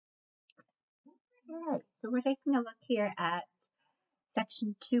All right, so we're taking a look here at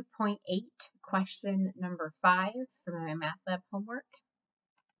section 2.8, question number 5 from my math lab homework.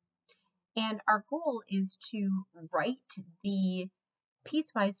 And our goal is to write the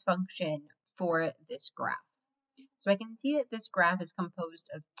piecewise function for this graph. So I can see that this graph is composed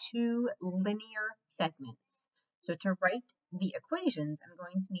of two linear segments. So to write the equations, I'm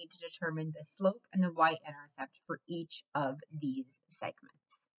going to need to determine the slope and the y-intercept for each of these segments.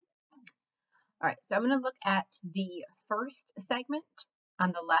 All right, so I'm going to look at the first segment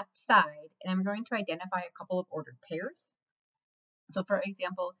on the left side, and I'm going to identify a couple of ordered pairs. So for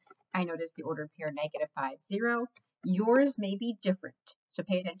example, I noticed the ordered pair -5, 0. Yours may be different, so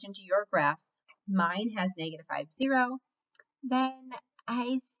pay attention to your graph. Mine has -5, 0. Then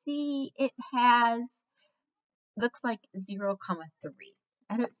I see it looks like 0, 3.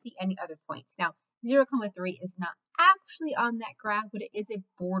 I don't see any other points. Now, 0, 3 is not actually on that graph, but it is a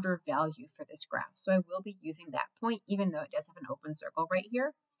border value for this graph. So I will be using that point, even though it does have an open circle right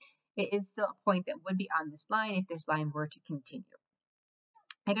here. It is still a point that would be on this line if this line were to continue.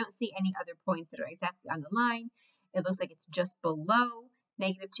 I don't see any other points that are exactly on the line. It looks like it's just below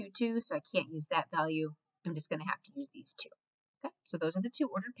 -2, 2, so I can't use that value. I'm just going to have to use these two. Okay, so those are the two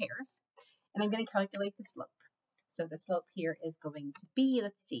ordered pairs. And I'm going to calculate the slope. So the slope here is going to be,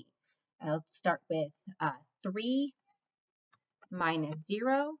 let's see, I'll start with 3 minus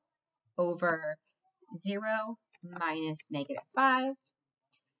 0 over 0 minus -5.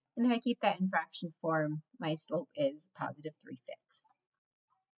 And if I keep that in fraction form, my slope is positive 3/5.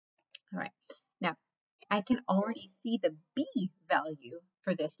 All right, now I can already see the b value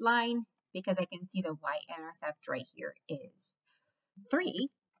for this line because I can see the y-intercept right here is 3.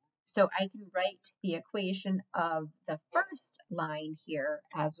 So I can write the equation of the first line here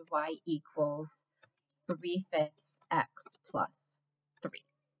as y equals 3/5 x plus 3.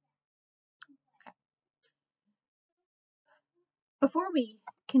 Okay. Before we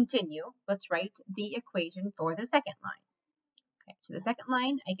continue, let's write the equation for the second line. Okay, so the second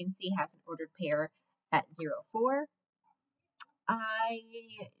line I can see has an ordered pair at 0, 4.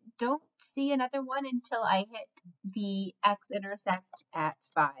 I don't see another one until I hit the x-intercept at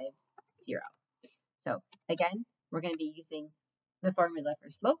 5, 0. So again, we're going to be using the formula for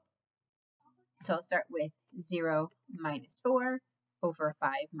slope. So I'll start with 0 minus 4 over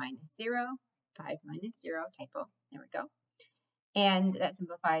 5 minus 0. 5 minus 0, typo, there we go. And that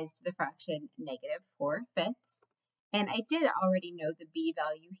simplifies to the fraction -4/5. And I did already know the b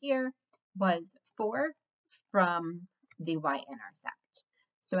value here was 4 from the y-intercept.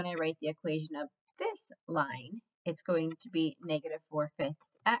 So when I write the equation of this line, it's going to be -4/5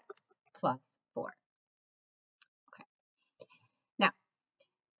 x plus 4. Okay. Now,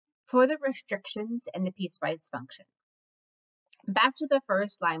 for the restrictions and the piecewise function, back to the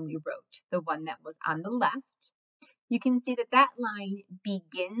first line we wrote, the one that was on the left, you can see that that line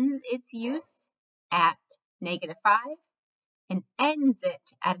begins its use at -5 and ends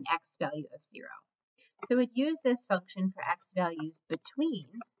it at an x value of 0. So we'd use this function for x values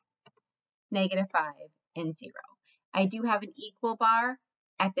between -5 and 0. I do have an equal bar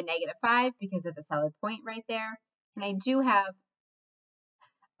at the -5 because of the solid point right there, and I do have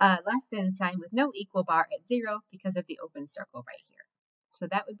a less than sign with no equal bar at 0 because of the open circle right here. So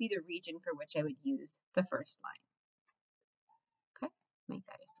that would be the region for which I would use the first line. Okay, make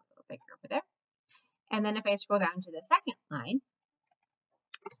that just a little bigger over there. And then if I scroll down to the second line,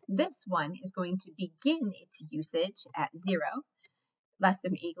 this one is going to begin its usage at 0, less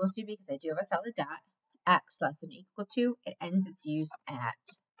than or equal to, because I do have a solid dot, x less than or equal to, it ends its use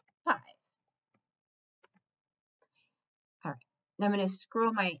at 5. All right, now I'm going to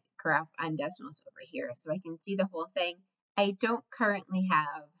scroll my graph on decimals over here so I can see the whole thing. I don't currently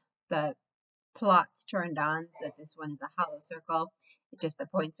have the plots turned on, so this one is a hollow circle. It's just the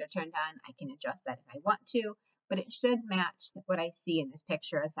points are turned on. I can adjust that if I want to, but it should match what I see in this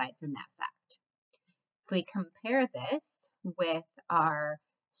picture aside from that fact. If we compare this with our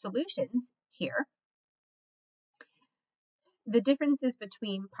solutions here, the differences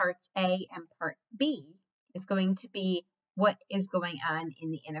between parts A and part B is going to be what is going on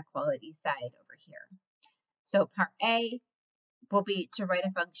in the inequality side over here. So part A will be to write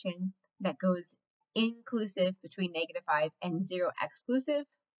a function that goes inclusive between -5 and 0 exclusive,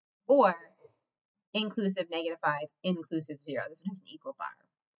 or inclusive -5, inclusive 0. This one has an equal bar.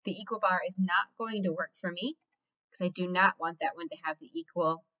 The equal bar is not going to work for me because I do not want that one to have the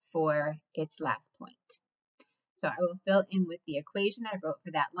equal for its last point. So I will fill in with the equation I wrote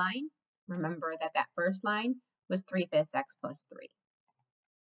for that line. Remember that that first line was 3/5 x plus 3.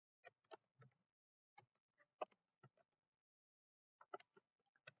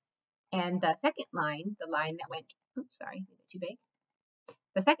 And the second line, the line that went, oops, sorry, made it too big.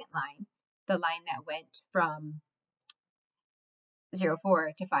 The second line, the line that went from 0,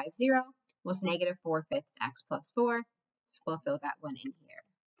 4 to 5, 0, was negative 4/5 x plus 4. So we'll fill that one in here.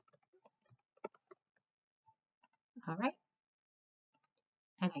 All right.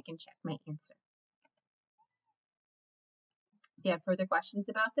 And I can check my answer. If you have further questions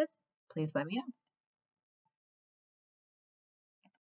about this, please let me know.